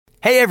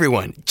Hey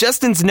everyone,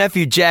 Justin's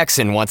nephew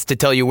Jackson wants to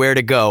tell you where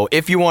to go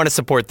if you want to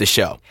support the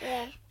show.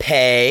 Yeah.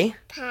 Pay.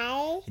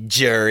 Pie.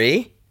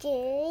 Jury.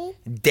 Jury.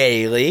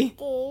 Daily.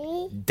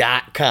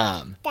 Daily.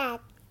 .com.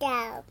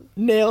 .com.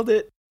 Nailed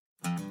it.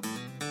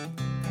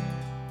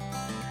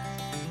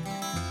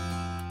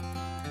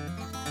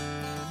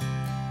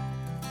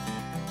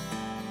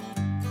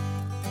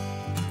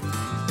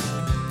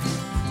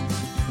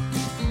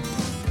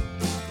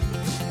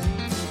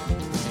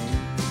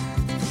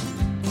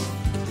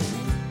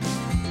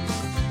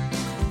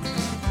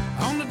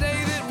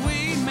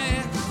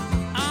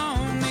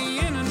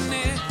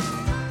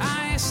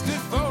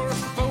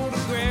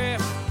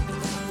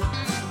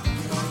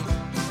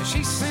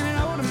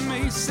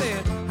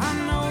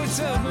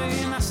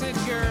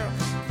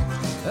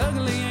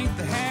 Ugly ain't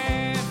the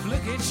half,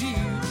 look at you.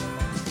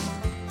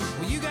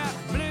 Well, you got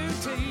blue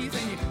teeth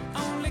and you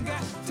only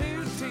got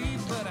 2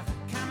 teeth, but I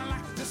kinda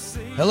like to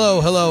see. Hello.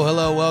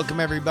 Welcome,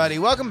 everybody.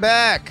 Welcome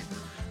back.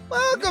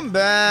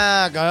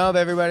 I hope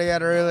everybody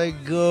had a really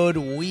good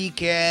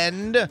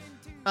weekend.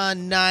 A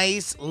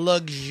nice,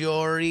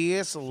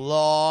 luxurious,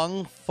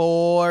 long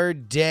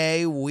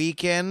 4-day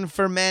weekend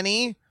for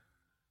many.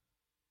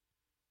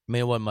 I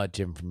mean, it wasn't much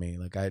in for me.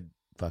 Like, I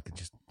fucking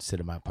just sit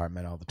in my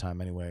apartment all the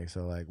time anyway,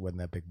 so like wasn't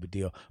that big of a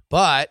deal.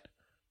 But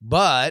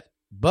I'm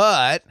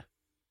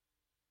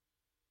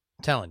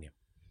telling you,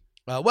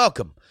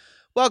 welcome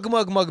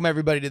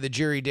everybody to the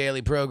Jury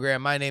Daily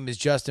program. My name is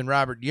Justin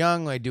Robert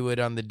Young. I do it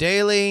on the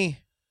daily.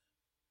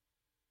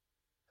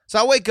 So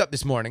I wake up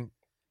this morning.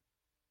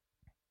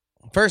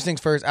 First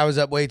things first, I was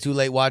up way too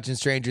late watching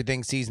Stranger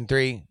Things season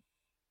 3.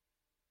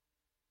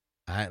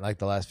 I didn't like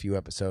the last few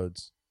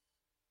episodes.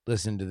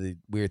 Listen to the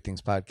Weird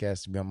Things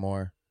podcast if you want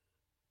more.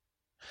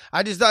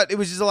 I just thought it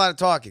was just a lot of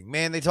talking.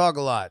 Man, they talk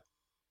a lot.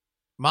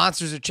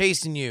 Monsters are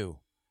chasing you.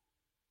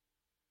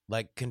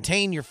 Like,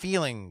 contain your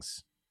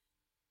feelings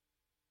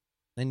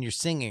and your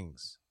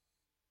singings.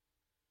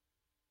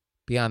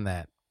 Beyond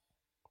that,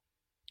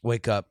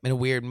 wake up in a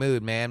weird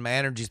mood, man. My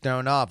energy's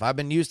thrown off. I've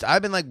been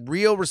like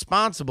real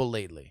responsible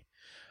lately.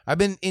 I've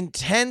been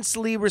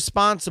intensely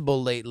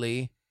responsible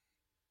lately.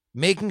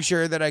 Making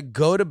sure that I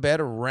go to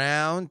bed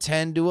around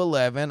 10 to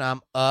 11.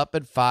 I'm up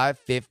at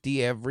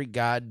 5:50 every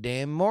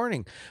goddamn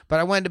morning.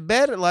 But I went to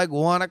bed at like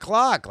 1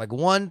 o'clock, like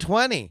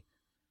 1:20.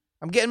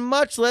 I'm getting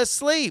much less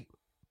sleep.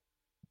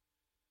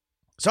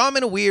 So I'm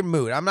in a weird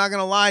mood. I'm not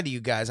going to lie to you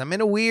guys. I'm in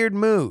a weird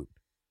mood.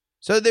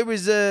 So there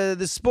was the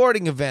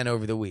sporting event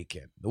over the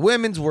weekend, the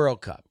Women's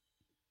World Cup.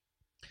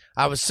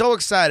 I was so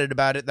excited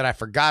about it that I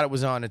forgot it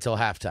was on until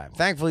halftime.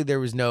 Thankfully, there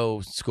was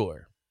no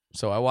score.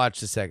 So I watched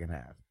the second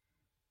half.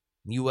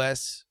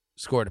 U.S.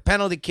 scored a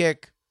penalty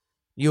kick.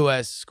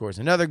 U.S. scores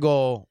another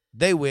goal.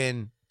 They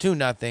win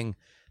 2-0.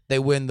 They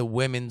win the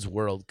Women's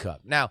World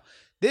Cup. Now,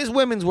 this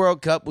Women's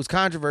World Cup was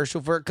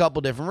controversial for a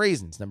couple different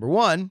reasons. Number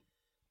one,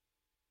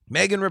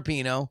 Megan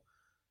Rapinoe,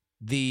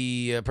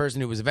 the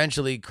person who was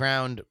eventually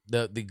crowned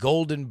the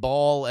golden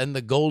ball and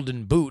the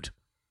golden boot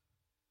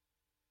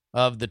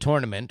of the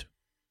tournament,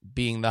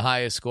 being the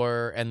highest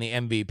scorer and the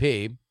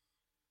MVP.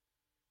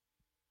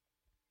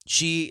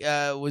 She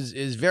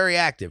is very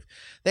active.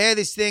 They had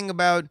this thing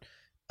about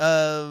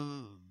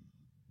them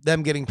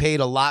getting paid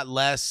a lot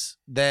less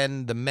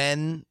than the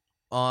men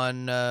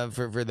on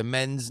for the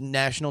men's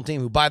national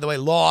team, who, by the way,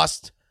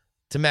 lost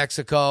to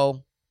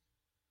Mexico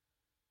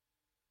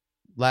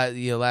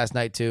last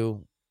night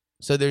too.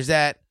 So there's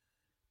that.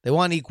 They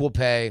want equal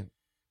pay,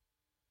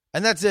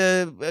 and that's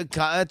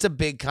a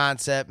big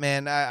concept,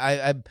 man.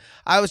 I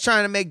was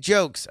trying to make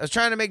jokes. I was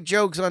trying to make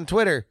jokes on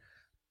Twitter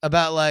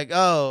about like,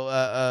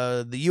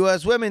 the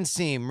U.S. women's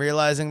team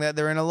realizing that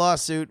they're in a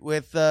lawsuit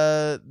with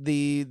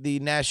the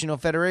National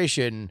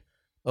Federation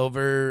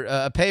over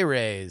a pay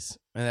raise.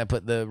 And I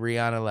put the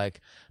Rihanna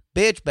like,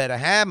 bitch better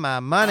have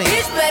my money.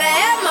 Bitch better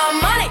have my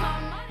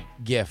money.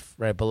 GIF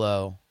right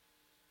below.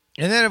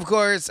 And then, of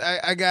course,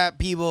 I got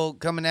people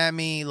coming at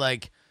me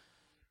like,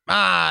 they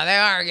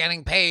are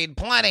getting paid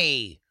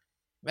plenty.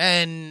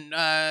 And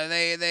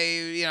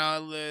they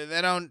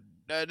don't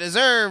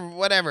deserve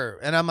whatever.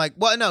 And I'm like,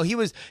 well, no, he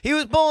was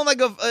pulling like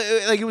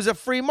it was a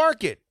free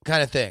market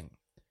kind of thing.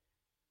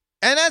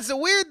 And that's the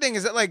weird thing,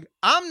 is that like,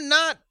 I'm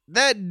not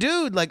that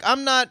dude. Like,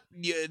 I'm not,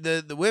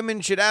 the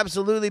women should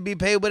absolutely be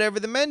paid whatever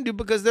the men do,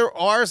 because there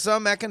are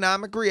some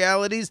economic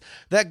realities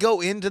that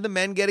go into the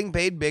men getting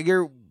paid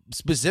bigger,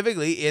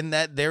 specifically in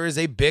that there is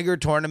a bigger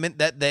tournament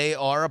that they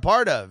are a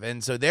part of.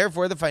 And so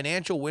therefore the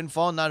financial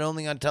windfall, not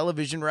only on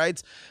television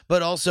rights,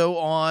 but also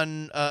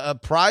on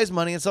prize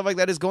money and stuff like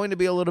that, is going to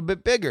be a little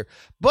bit bigger.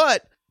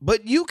 But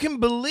you can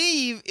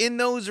believe in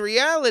those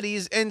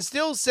realities and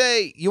still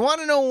say, you want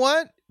to know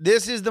what?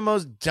 This is the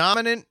most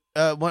dominant,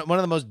 one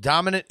of the most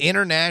dominant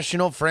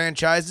international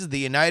franchises the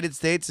United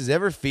States has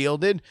ever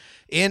fielded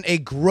in a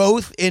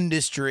growth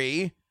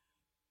industry.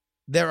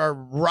 There are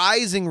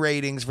rising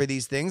ratings for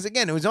these things.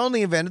 Again, it was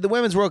only invented. The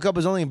Women's World Cup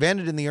was only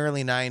invented in the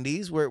early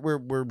 90s.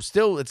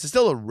 It's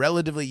still a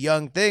relatively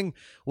young thing.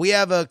 We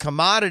have a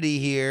commodity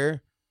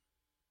here.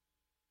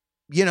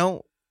 You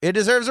know, it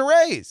deserves a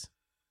raise.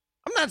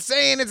 I'm not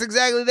saying it's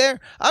exactly there.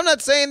 I'm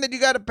not saying that you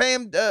got to pay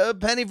him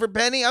penny for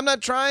penny. I'm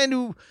not trying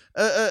to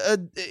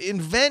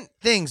invent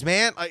things,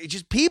 man.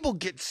 Just people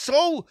get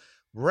so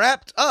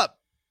wrapped up.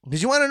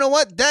 Because you want to know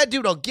what? That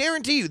dude, I'll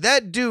guarantee you,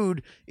 that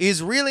dude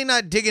is really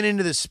not digging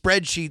into the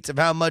spreadsheets of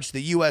how much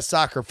the U.S.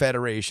 Soccer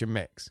Federation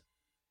makes.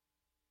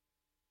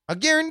 I'll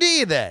guarantee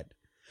you that.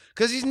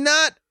 Because he's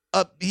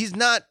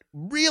not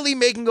really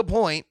making a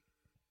point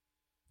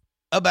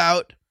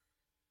about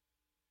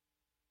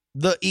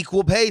the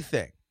equal pay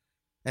thing.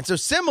 And so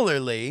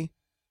similarly,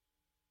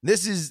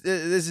 this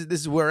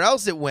is where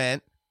else it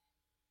went.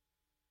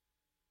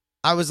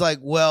 I was like,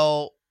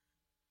 well,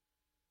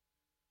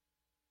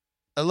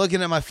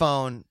 looking at my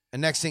phone,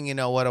 and next thing you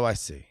know, what do I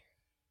see?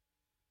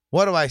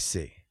 What do I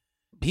see?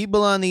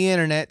 People on the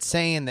internet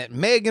saying that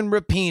Megan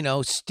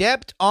Rapinoe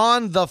stepped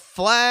on the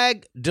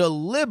flag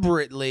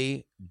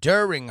deliberately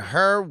during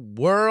her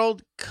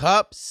World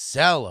Cup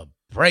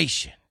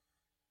celebration.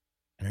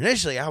 And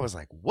initially, I was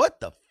like, what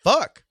the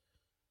fuck?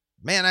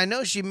 Man, I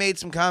know she made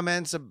some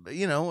comments,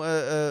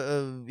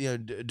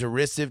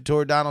 derisive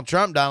toward Donald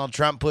Trump. Donald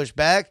Trump pushed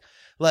back.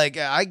 Like,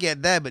 I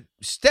get that, but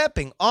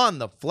stepping on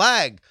the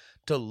flag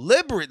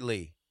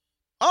deliberately,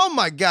 oh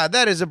my God,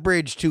 that is a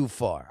bridge too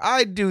far.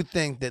 I do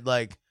think that,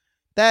 like,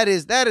 that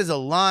is a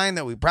line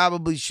that we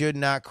probably should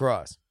not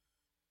cross.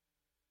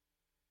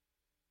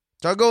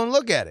 So I'll go and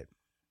look at it.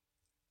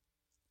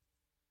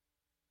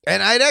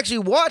 And I'd actually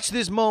watched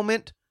this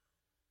moment.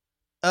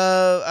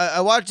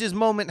 I watched this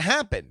moment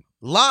happen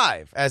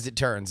live, as it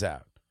turns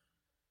out.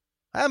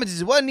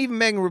 It wasn't even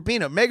Megan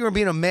Rapinoe. Megan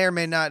Rapinoe may or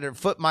may not, her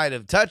foot might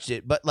have touched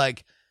it, but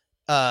like,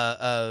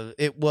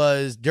 it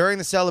was during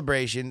the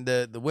celebration.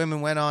 The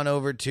women went on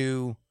over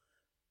to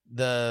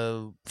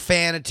the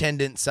fan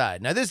attendant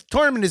side. Now, this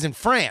tournament is in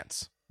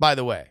France, by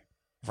the way.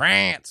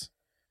 France.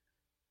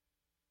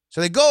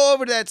 So they go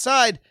over to that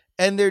side,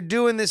 and they're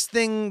doing this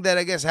thing that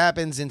I guess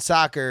happens in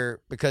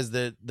soccer because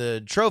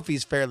the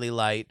trophy's fairly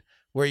light,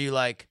 where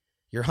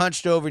you're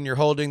hunched over and you're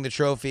holding the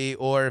trophy,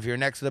 or if you're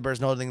next to the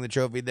person holding the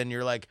trophy, then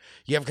you're like,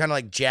 you have kind of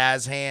like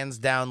jazz hands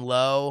down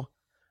low,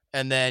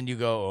 and then you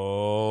go,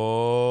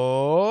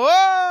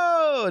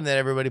 oh, and then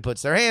everybody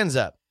puts their hands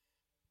up.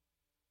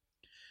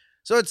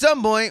 So at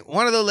some point,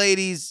 one of the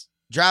ladies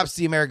drops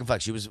the American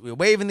flag. She was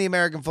waving the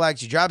American flag.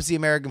 She drops the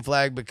American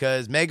flag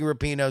because Megan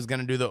Rapinoe is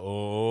going to do the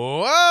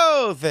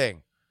oh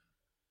thing.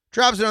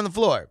 Drops it on the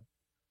floor.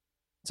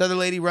 So the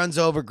lady runs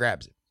over,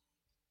 grabs it.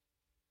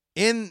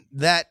 In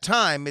that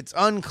time, it's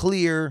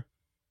unclear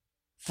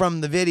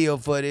from the video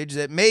footage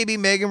that maybe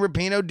Megan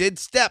Rapinoe did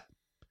step.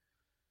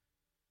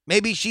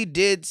 Maybe she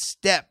did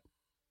step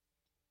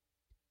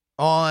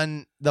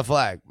on the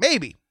flag.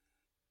 Maybe.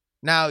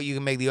 Now you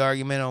can make the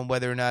argument on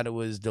whether or not it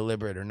was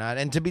deliberate or not.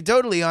 And to be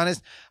totally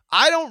honest,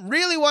 I don't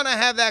really want to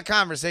have that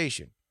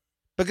conversation.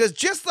 Because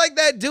just like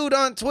that dude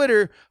on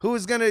Twitter who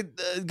was going to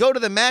go to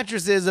the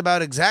mattresses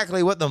about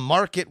exactly what the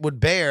market would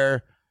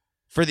bear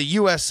for the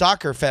U.S.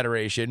 Soccer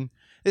Federation,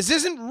 this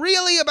isn't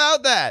really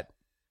about that.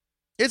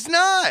 It's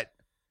not.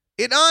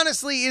 It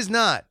honestly is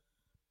not.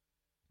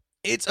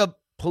 It's a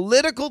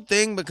political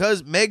thing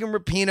because Megan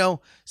Rapinoe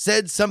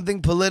said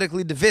something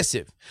politically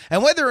divisive.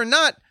 And whether or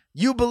not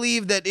you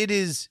believe that it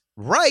is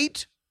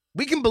right,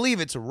 we can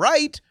believe it's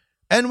right,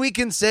 and we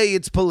can say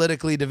it's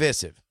politically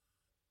divisive.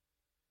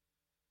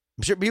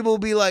 I'm sure people will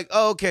be like,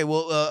 oh, okay,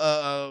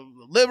 well,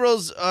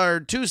 liberals are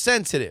too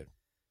sensitive.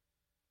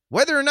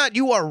 Whether or not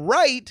you are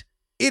right,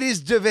 it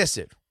is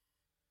divisive.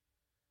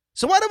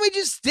 So why don't we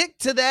just stick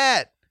to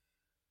that?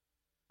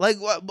 Like,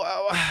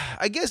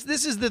 I guess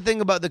this is the thing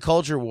about the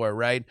culture war,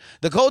 right?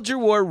 The culture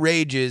war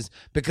rages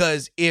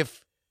because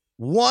if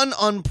one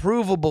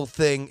unprovable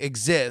thing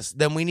exists,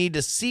 then we need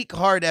to seek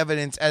hard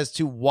evidence as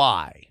to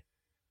why.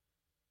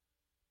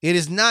 It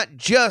is not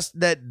just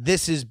that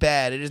this is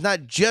bad. It is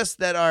not just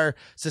that our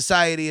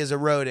society is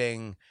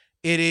eroding.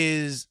 It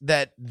is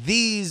that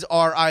these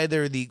are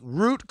either the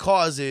root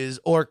causes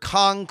or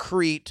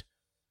concrete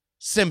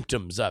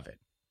symptoms of it.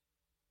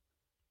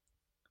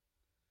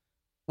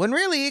 When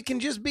really it can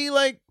just be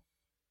like,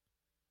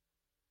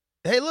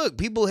 hey, look,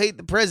 people hate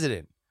the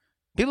president.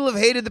 People have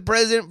hated the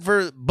president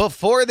for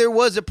before there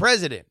was a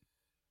president.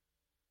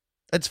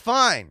 That's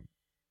fine.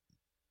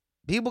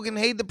 People can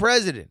hate the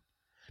president.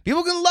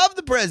 People can love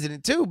the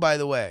president too, by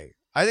the way.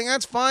 I think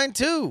that's fine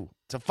too.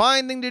 It's a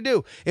fine thing to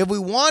do. If we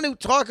want to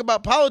talk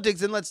about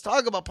politics, then let's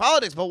talk about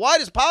politics. But why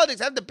does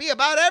politics have to be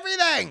about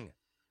everything?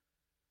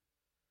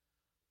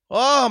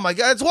 Oh my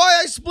God, that's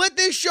why I split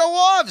this show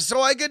off, so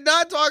I could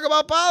not talk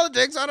about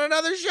politics on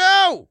another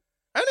show.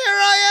 And here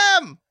I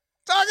am,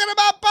 talking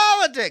about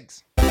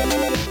politics.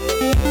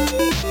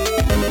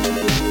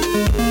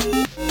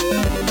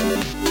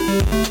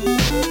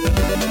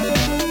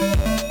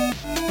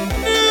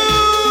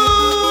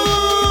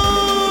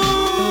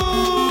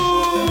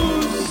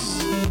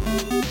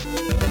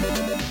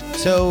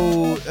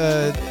 So,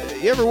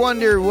 you ever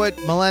wonder what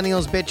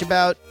millennials bitch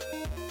about?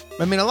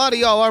 I mean, a lot of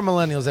y'all are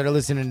millennials that are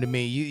listening to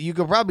me. You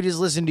could probably just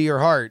listen to your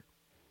heart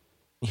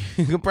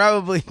You could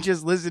probably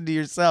just listen to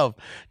yourself.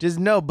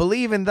 Just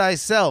believe in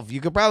thyself.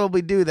 You could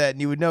probably do that, and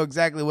you would know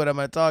exactly what I'm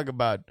going to talk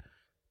about.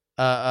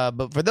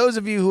 But for those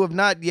of you who have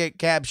not yet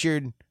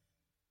captured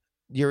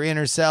your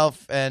inner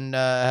self and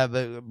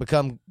have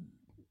become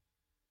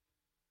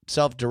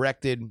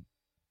self-directed,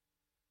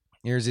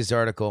 here's this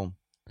article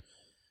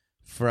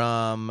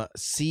from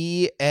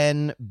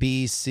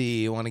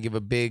CNBC. I want to give a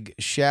big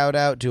shout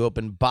out to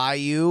Open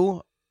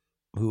Bayou,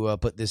 who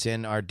put this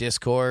in our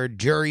Discord.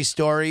 Jury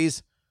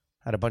stories.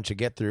 Had a bunch to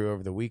get through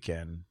over the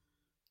weekend.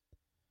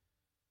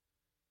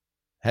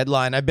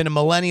 Headline, I've been a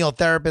millennial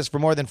therapist for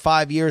more than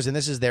 5 years, and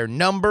this is their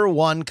number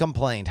one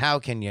complaint. How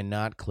can you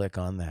not click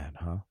on that,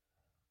 huh?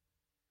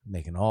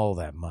 Making all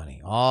that money,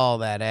 all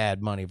that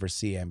ad money for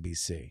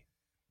CNBC.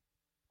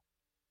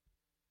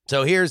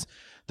 So here's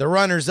the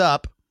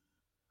runners-up.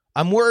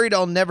 I'm worried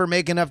I'll never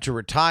make enough to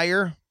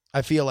retire.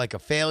 I feel like a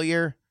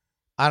failure.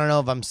 I don't know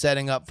if I'm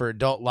setting up for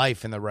adult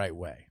life in the right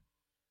way.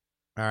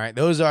 All right,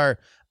 those are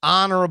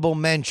honorable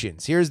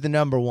mentions. Here's the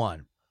number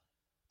one.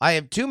 I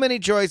have too many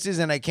choices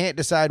and I can't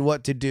decide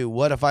what to do.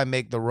 What if I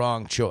make the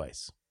wrong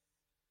choice?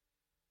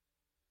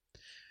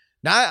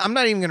 Now, I'm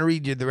not even going to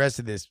read you the rest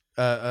of this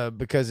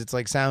because it's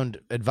like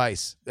sound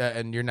advice,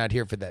 and you're not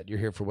here for that. You're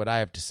here for what I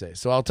have to say.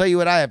 So I'll tell you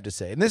what I have to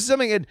say. And this is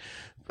something that,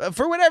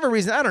 for whatever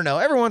reason, I don't know.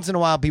 Every once in a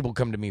while, people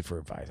come to me for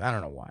advice. I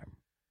don't know why.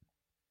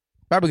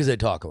 Probably because I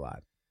talk a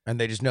lot, and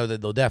they just know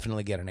that they'll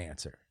definitely get an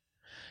answer.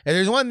 And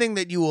there's one thing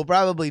that you will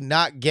probably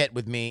not get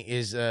with me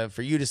is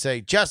for you to say,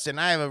 Justin,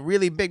 I have a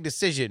really big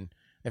decision.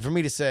 And for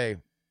me to say,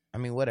 I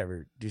mean,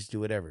 whatever, just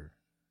do whatever.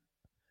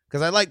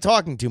 Because I like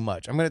talking too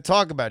much. I'm going to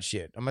talk about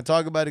shit. I'm going to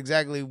talk about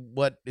exactly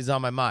what is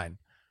on my mind.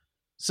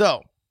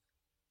 So,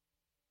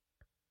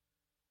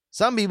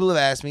 some people have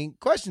asked me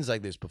questions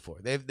like this before.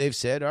 They've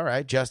said, all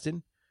right,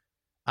 Justin,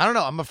 I don't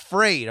know. I'm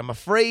afraid.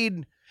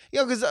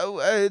 Because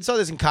I saw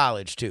this in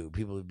college, too.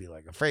 People would be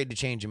like, afraid to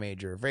change a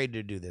major, afraid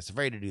to do this,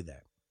 afraid to do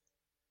that.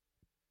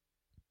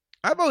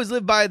 I've always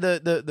lived by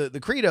the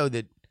credo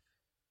that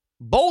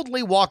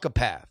boldly walk a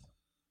path.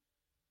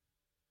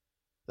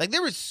 Like,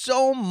 there is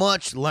so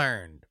much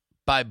learned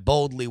by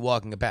boldly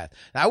walking a path.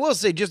 Now, I will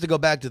say, just to go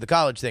back to the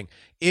college thing,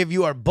 if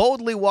you are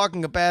boldly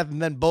walking a path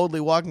and then boldly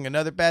walking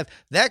another path,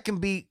 that can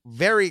be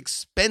very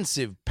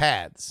expensive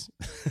paths.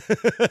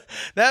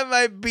 That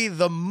might be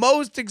the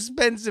most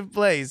expensive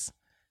place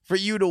for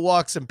you to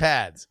walk some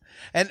paths.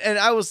 And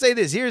I will say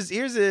this, here's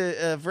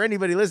a for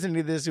anybody listening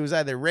to this who is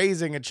either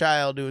raising a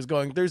child who is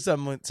going through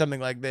something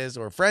like this,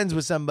 or friends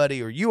with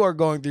somebody, or you are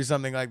going through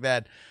something like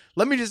that.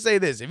 Let me just say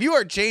this. If you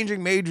are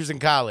changing majors in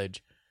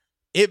college,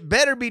 it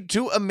better be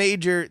to a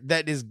major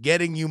that is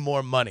getting you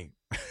more money.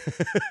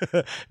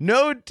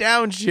 No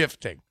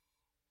downshifting.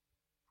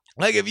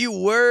 Like if you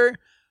were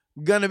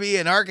going to be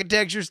an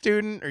architecture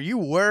student, or you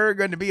were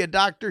going to be a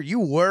doctor, you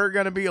were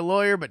going to be a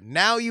lawyer, but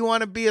now you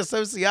want to be a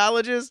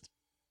sociologist,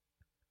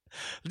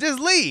 just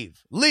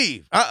leave.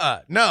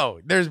 No,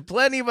 there's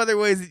plenty of other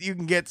ways that you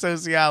can get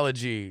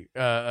sociology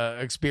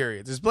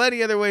experience. There's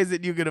plenty of other ways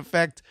that you can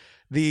affect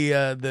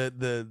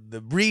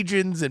the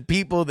regions and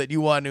people that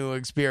you want to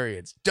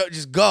experience. Don't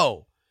just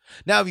go.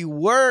 Now, if you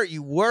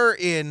were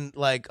in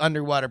like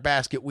underwater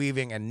basket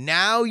weaving and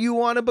now you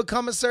want to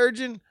become a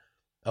surgeon,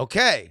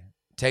 okay,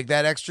 take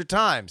that extra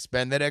time,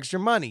 spend that extra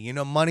money. You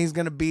know, money's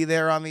going to be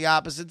there on the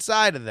opposite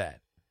side of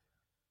that.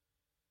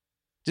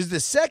 Just the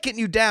second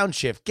you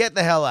downshift, get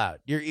the hell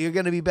out. You're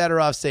going to be better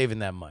off saving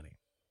that money.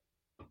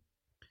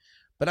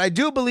 But I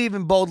do believe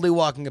in boldly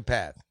walking a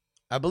path.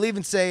 I believe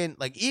in saying,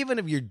 like, even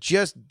if you're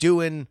just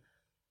doing,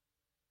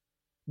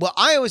 well,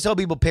 I always tell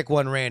people pick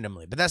one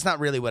randomly, but that's not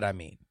really what I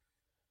mean.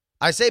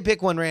 I say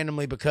pick one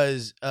randomly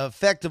because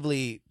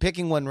effectively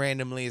picking one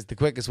randomly is the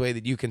quickest way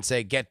that you can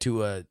say get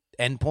to a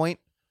endpoint.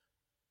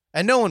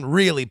 And no one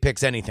really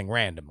picks anything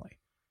randomly.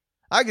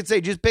 I could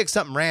say just pick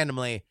something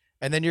randomly,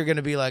 and then you're going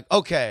to be like,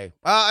 okay,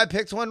 I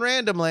picked one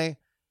randomly,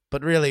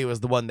 but really it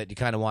was the one that you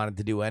kind of wanted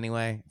to do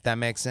anyway, if that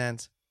makes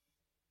sense.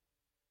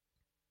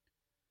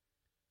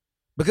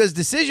 Because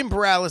decision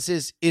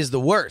paralysis is the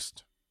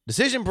worst.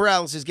 Decision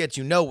paralysis gets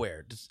you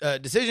nowhere.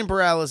 Decision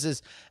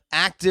paralysis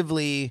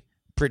actively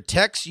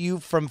protects you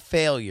from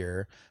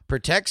failure,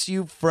 protects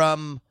you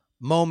from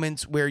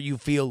moments where you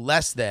feel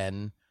less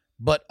than,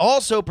 but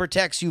also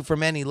protects you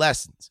from any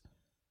lessons.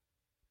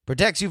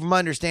 Protects you from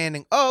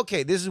understanding, oh,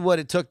 okay, this is what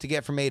it took to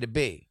get from A to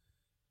B.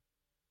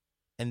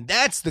 And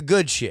that's the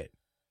good shit.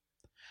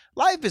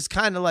 Life is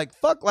kind of like,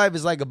 fuck life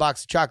is like a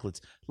box of chocolates.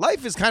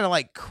 Life is kind of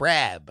like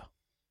crab.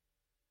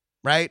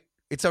 Right?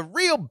 It's a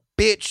real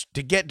bitch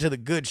to get to the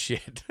good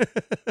shit.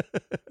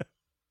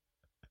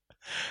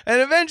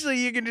 And eventually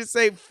you can just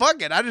say,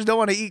 fuck it, I just don't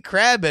want to eat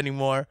crab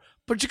anymore.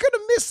 But you're going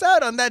to miss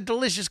out on that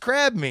delicious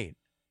crab meat.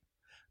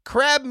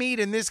 Crab meat,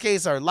 in this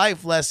case, are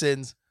life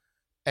lessons.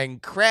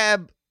 And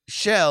crab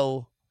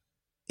shell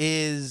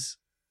is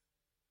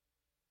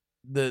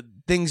the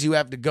things you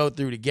have to go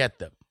through to get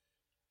them.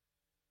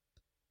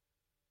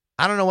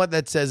 I don't know what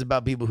that says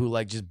about people who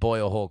like just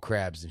boil whole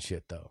crabs and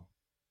shit, though.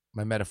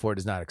 My metaphor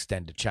does not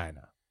extend to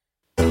China.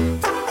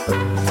 You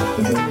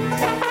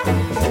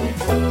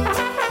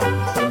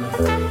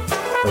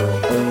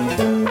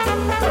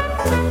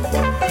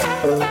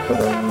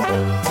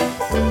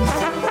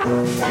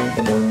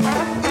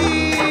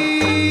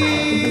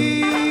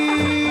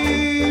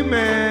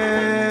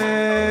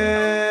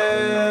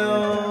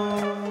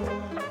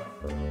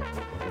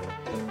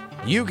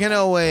can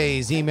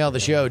always email the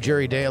show,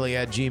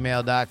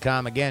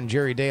 jurydaily@gmail.com. Again,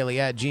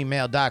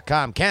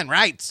 jurydaily@gmail.com. Ken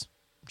writes,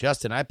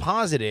 Justin, I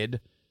posit,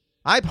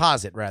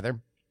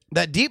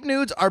 that deep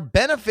nudes are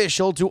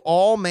beneficial to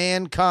all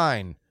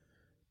mankind.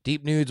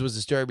 Deep nudes was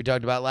the story we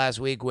talked about last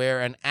week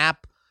where an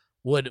app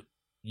would,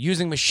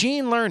 using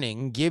machine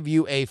learning, give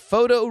you a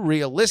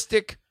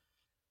photorealistic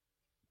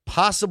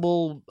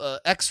possible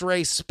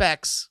X-ray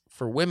specs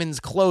for women's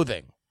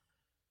clothing.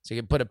 So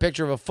you could put a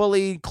picture of a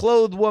fully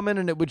clothed woman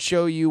and it would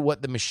show you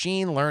what the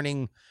machine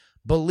learning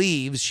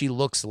believes she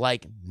looks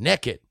like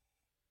naked.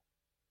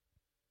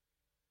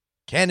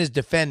 Ken is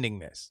defending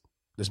this,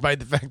 despite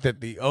the fact that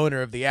the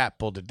owner of the app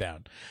pulled it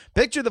down.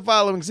 Picture the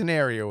following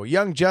scenario. A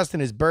young Justin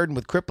is burdened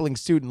with crippling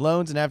student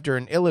loans, and after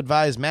an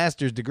ill-advised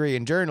master's degree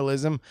in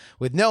journalism,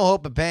 with no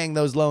hope of paying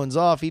those loans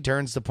off, he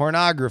turns to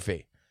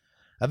pornography.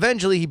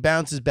 Eventually, he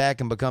bounces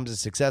back and becomes a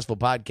successful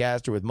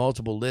podcaster with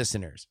multiple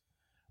listeners,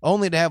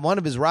 only to have one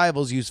of his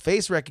rivals use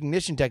face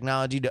recognition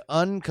technology to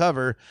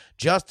uncover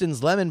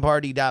Justin's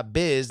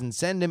lemonparty.biz and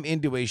send him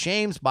into a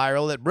shame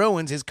spiral that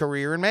ruins his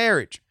career and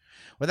marriage.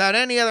 Without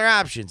any other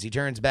options, he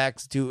turns back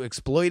to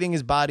exploiting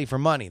his body for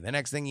money. The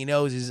next thing he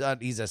knows,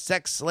 he's a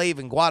sex slave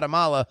in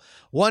Guatemala,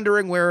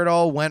 wondering where it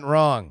all went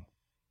wrong.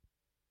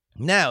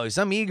 Now, if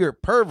some eager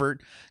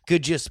pervert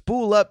could just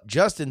spool up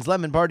Justin's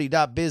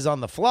lemonparty.biz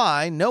on the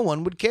fly, no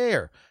one would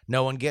care.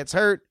 No one gets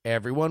hurt.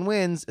 Everyone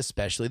wins,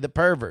 especially the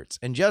perverts.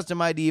 And Justin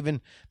might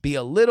even be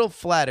a little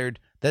flattered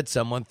that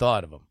someone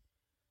thought of him.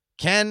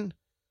 Ken,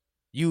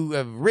 you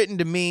have written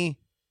to me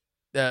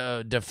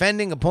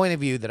defending a point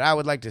of view that I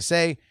would like to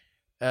say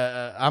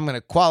I'm going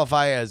to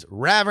qualify as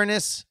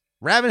ravenous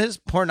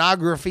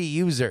pornography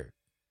user,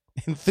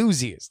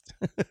 enthusiast.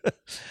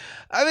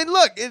 I mean,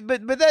 look,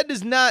 but that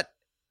does not,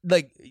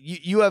 like,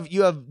 you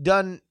have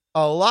done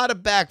a lot of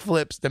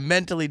backflips to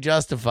mentally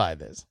justify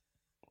this.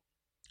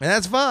 And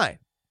that's fine.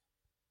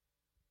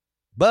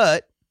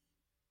 But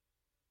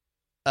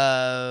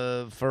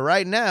for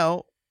right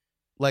now,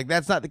 like,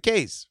 that's not the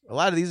case. A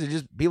lot of these are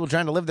just people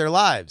trying to live their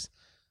lives.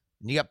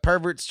 You got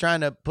perverts trying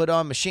to put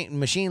on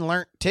machine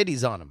learned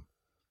titties on them.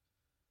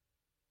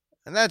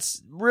 And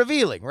that's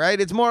revealing,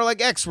 right? It's more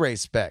like X-ray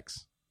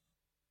specs.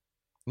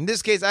 In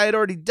this case, I had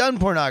already done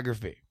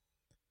pornography.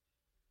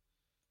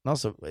 And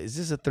also, is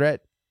this a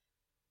threat?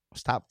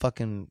 Stop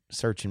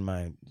searching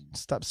my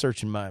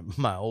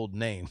old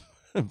name.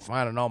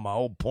 Finding all my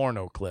old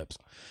porno clips.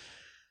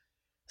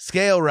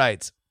 Scale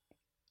writes,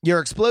 your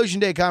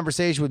Explosion Day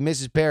conversation with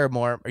Mrs.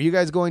 Paramore, are you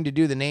guys going to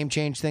do the name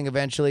change thing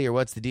eventually, or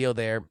what's the deal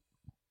there?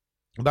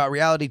 About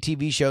reality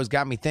TV shows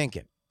got me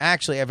thinking.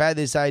 Actually, I've had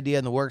this idea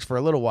in the works for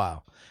a little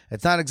while.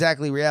 It's not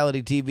exactly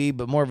reality TV,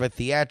 but more of a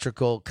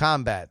theatrical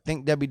combat.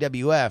 Think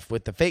WWF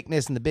with the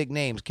fakeness and the big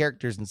names,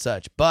 characters and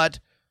such, but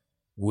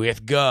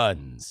with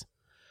guns.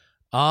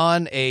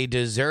 On a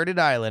deserted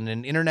island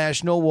in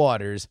international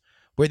waters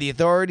where the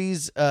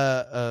authorities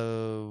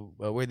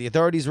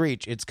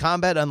reach, it's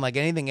combat unlike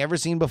anything ever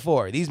seen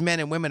before. These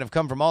men and women have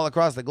come from all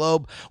across the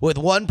globe with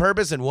one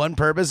purpose and one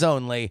purpose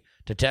only,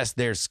 to test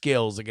their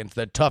skills against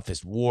the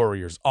toughest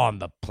warriors on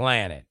the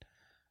planet.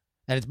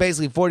 And it's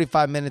basically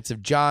 45 minutes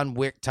of John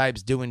Wick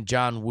types doing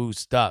John Woo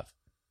stuff.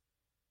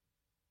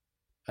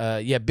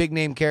 Big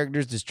name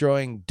characters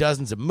destroying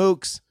dozens of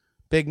mooks.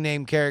 Big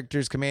name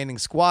characters commanding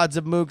squads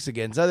of mooks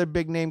against other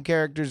big name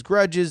characters.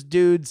 Grudges,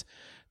 dudes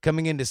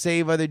coming in to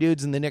save other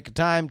dudes in the nick of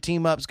time.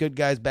 Team ups, good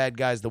guys, bad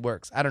guys, the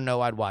works. I don't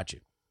know. I'd watch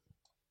it.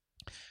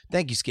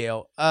 Thank you,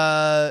 Scale.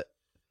 So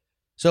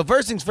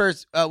first things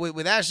first,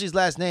 with Ashley's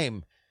last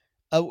name,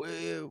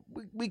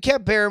 we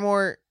kept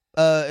Paramore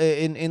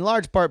in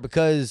large part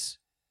because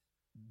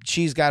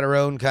she's got her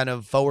own kind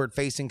of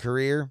forward-facing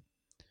career.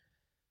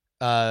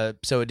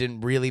 So it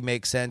didn't really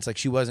make sense. Like,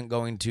 she didn't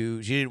want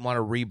to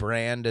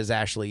rebrand as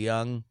Ashley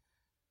Young.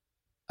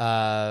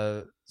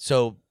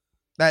 So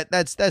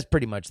that's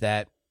pretty much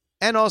that.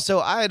 And also,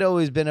 I had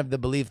always been of the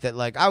belief that,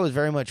 like, I was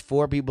very much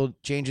for people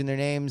changing their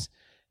names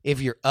if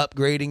you're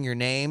upgrading your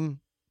name.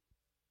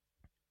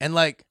 And,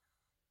 like,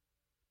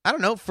 I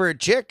don't know, for a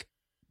chick,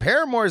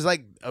 Paramore is,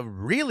 like, a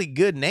really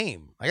good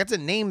name. Like, that's a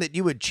name that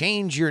you would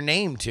change your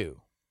name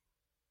to.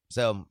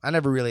 So I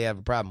never really have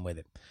a problem with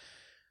it.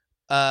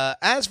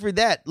 As for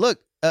that,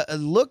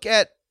 look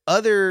at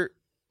other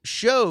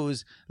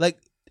shows. Like,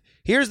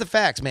 here's the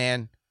facts,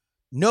 man.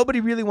 Nobody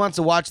really wants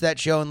to watch that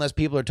show unless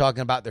people are talking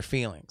about their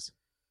feelings.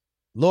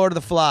 Lord of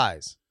the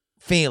Flies,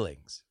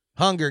 feelings.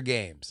 Hunger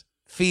Games,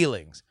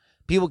 feelings.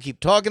 People keep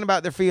talking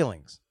about their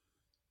feelings.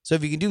 So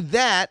if you can do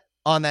that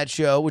on that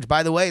show, which,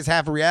 by the way, is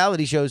half of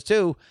reality shows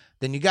too,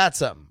 then you got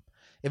something.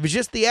 If it's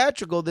just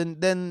theatrical,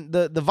 then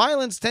the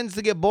violence tends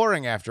to get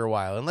boring after a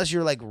while, unless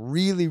you're, like,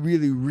 really,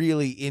 really,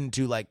 really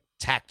into, like,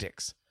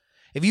 tactics.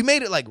 If you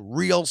made it like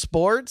real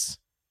sports,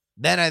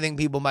 then I think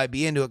people might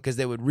be into it because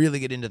they would really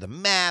get into the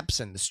maps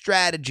and the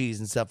strategies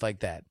and stuff like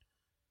that.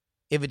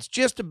 If it's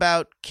just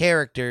about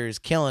characters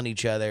killing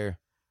each other,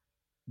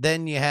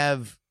 then you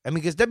have,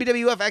 because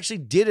WWF actually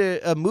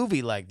did a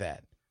movie like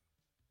that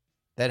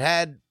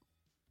had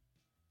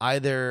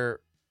either,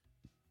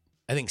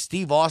 I think,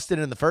 Steve Austin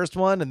in the first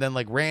one and then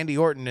like Randy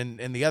Orton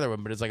in the other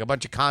one, but it's like a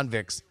bunch of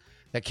convicts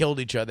that killed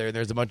each other. And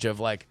there's a bunch of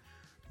like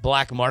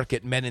black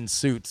market men in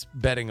suits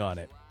betting on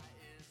it.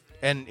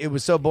 And it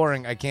was so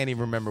boring, I can't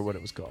even remember what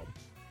it was called.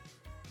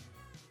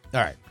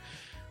 All right.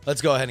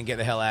 Let's go ahead and get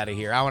the hell out of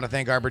here. I want to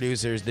thank our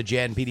producers, the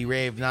Jen, PD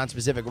Rave,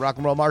 Non-Specific, Rock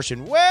and Roll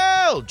Martian,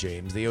 Will,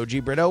 James, the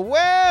OG Brito,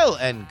 Will,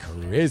 and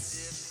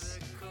Chris.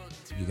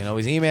 You can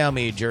always email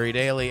me,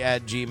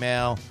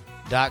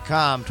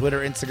 jurydaily@gmail.com, Twitter,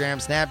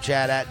 Instagram,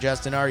 Snapchat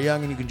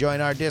 @JustinRYoung, and you can join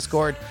our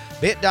Discord,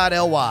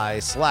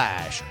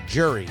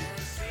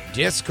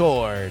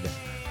 bit.ly/jury-discord.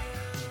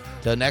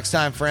 Till next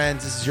time,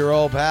 friends, this is your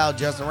old pal,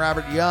 Justin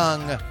Robert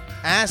Young,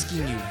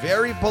 asking you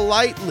very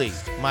politely,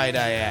 might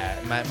I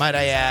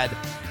add,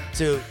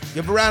 to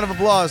give a round of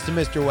applause to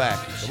Mr.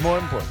 Wacky. But more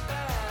important,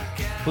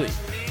 please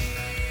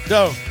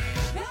don't.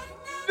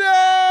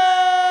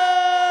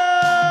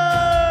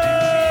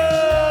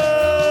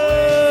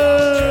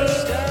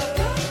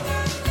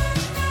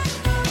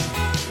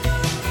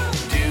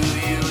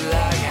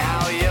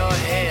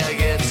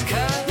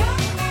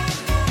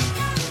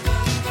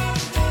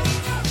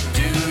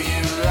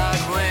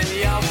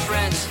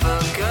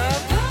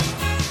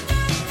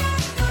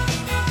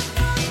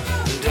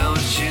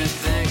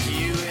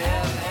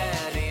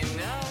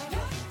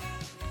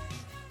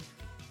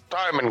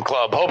 Diamond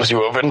Club hopes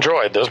you have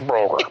enjoyed this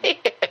program.